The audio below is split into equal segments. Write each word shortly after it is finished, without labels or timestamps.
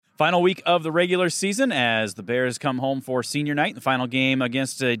Final week of the regular season as the Bears come home for senior night, the final game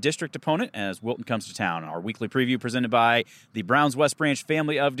against a district opponent as Wilton comes to town. Our weekly preview presented by the Browns West Branch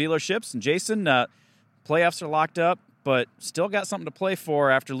family of dealerships. And Jason, playoffs are locked up, but still got something to play for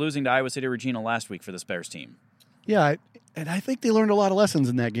after losing to Iowa City Regina last week for this Bears team. Yeah, and I think they learned a lot of lessons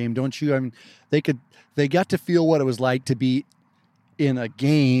in that game, don't you? I mean, they got to feel what it was like to be in a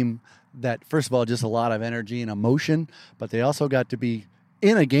game that, first of all, just a lot of energy and emotion, but they also got to be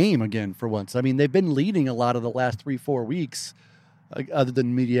in a game again for once. I mean, they've been leading a lot of the last 3-4 weeks, other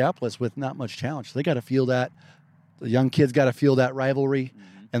than Minneapolis, with not much challenge. So they got to feel that. The young kids got to feel that rivalry,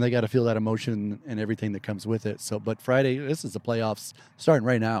 and they got to feel that emotion and everything that comes with it. So, but Friday, this is the playoffs starting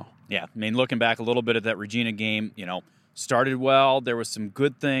right now. Yeah, I mean, looking back a little bit at that Regina game, started well. There was some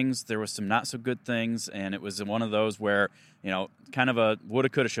good things. There was some not so good things. And it was one of those where, kind of a woulda,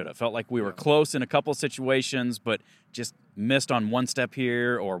 coulda, shoulda. Felt like we were close in a couple situations, but just missed on one step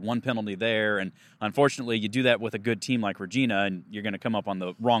here or one penalty there. And unfortunately, you do that with a good team like Regina, and you're going to come up on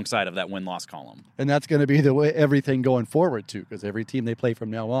the wrong side of that win-loss column. And that's going to be the way everything going forward, too, because every team they play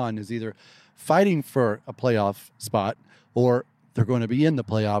from now on is either fighting for a playoff spot or they're going to be in the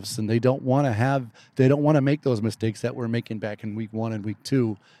playoffs, and they don't want to make those mistakes that we're making back in week 1 and week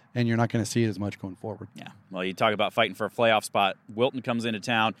 2, and you're not going to see it as much going forward. Yeah. Well, you talk about fighting for a playoff spot. Wilton comes into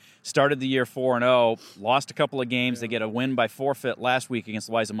town, started the year 4-0, lost a couple of games. They get a win by forfeit last week against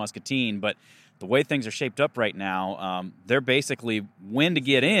Louisa Muscatine, but the way things are shaped up right now, they're basically win to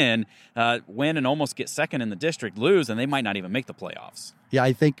get in, win and almost get second in the district, lose, and they might not even make the playoffs. Yeah,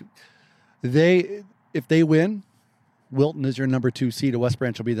 I think if they win, Wilton is your number 2 seed. West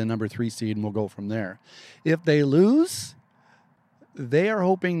Branch will be the number 3 seed, and we'll go from there. If they lose, they are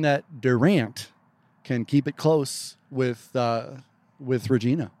hoping that Durant can keep it close with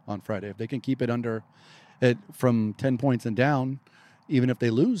Regina on Friday. If they can keep it under it from 10 points and down, even if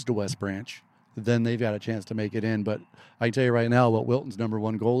they lose to West Branch, then they've got a chance to make it in. But I can tell you right now what Wilton's number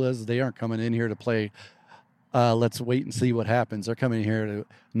 1 goal is. They aren't coming in here to play let's wait and see what happens. They're coming here to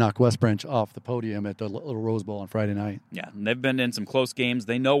knock West Branch off the podium at the Little Rose Bowl on Friday night. Yeah, and they've been in some close games.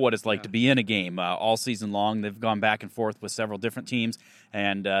 They know what it's like to be in a game all season long. They've gone back and forth with several different teams,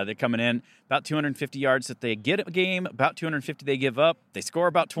 and they're coming in about 250 yards that they get a game, about 250 they give up. They score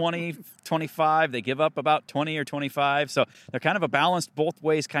about 20, 25. They give up about 20 or 25. So they're kind of a balanced both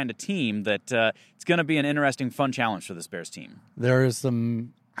ways kind of team that it's going to be an interesting, fun challenge for this Bears team.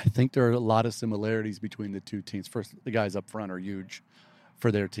 I think there are a lot of similarities between the two teams. First, the guys up front are huge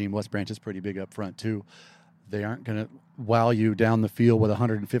for their team. West Branch is pretty big up front, too. They aren't going to wow you down the field with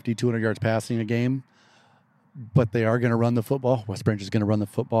 150, 200 yards passing a game, but they are going to run the football. West Branch is going to run the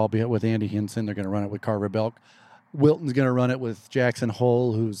football, be it with Andy Hinson. They're going to run it with Carver Belk. Wilton's going to run it with Jackson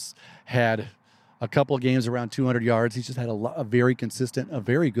Hull, who's had a couple of games around 200 yards. He's just had a very consistent, a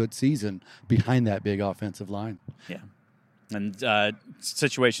very good season behind that big offensive line. Yeah. And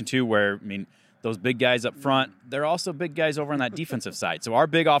situation, too, where, those big guys up front, they're also big guys over on that defensive side. So our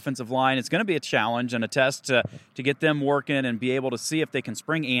big offensive line, it's going to be a challenge and a test to get them working and be able to see if they can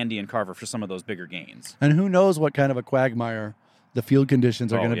spring Andy and Carver for some of those bigger gains. And who knows what kind of a quagmire the field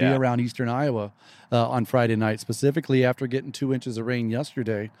conditions are going to be around eastern Iowa on Friday night, specifically after getting 2 inches of rain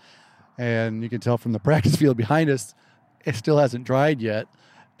yesterday. And you can tell from the practice field behind us, it still hasn't dried yet.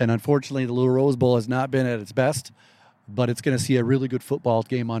 And unfortunately, the Little Rose Bowl has not been at its best. But it's going to see a really good football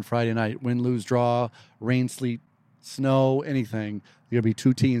game on Friday night. Win, lose, draw, rain, sleet, snow, anything. There'll be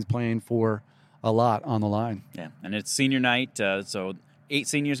 2 teams playing for a lot on the line. Yeah, and it's senior night, so 8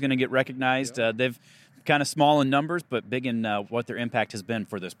 seniors going to get recognized. They've kind of small in numbers, but big in what their impact has been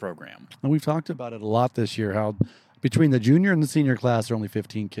for this program. And we've talked about it a lot this year, how between the junior and the senior class are only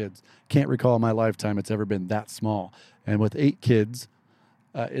 15 kids. Can't recall in my lifetime it's ever been that small. And with 8 kids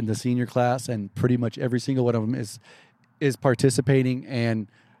in the senior class, and pretty much every single one of them is participating and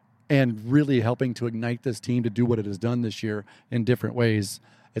really helping to ignite this team to do what it has done this year in different ways.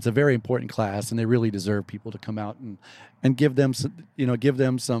 It's a very important class, and they really deserve people to come out and give them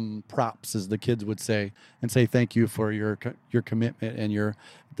some props, as the kids would say, and say thank you for your commitment and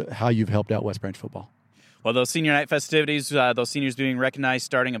how you've helped out West Branch football. Well, those senior night festivities, those seniors being recognized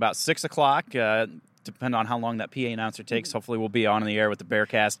starting about 6 o'clock. Depending on how long that PA announcer takes, hopefully we'll be on the air with the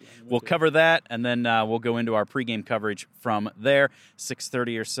Bearcast. We'll cover that, and then we'll go into our pregame coverage from there.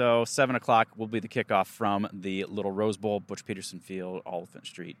 6:30 or so, 7 o'clock will be the kickoff from the Little Rose Bowl, Butch Peterson Field, Oliphant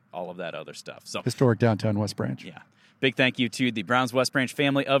Street, all of that other stuff. So historic downtown West Branch. Yeah. Big thank you to the Browns West Branch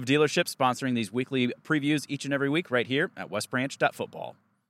family of dealerships sponsoring these weekly previews each and every week right here at westbranch.football.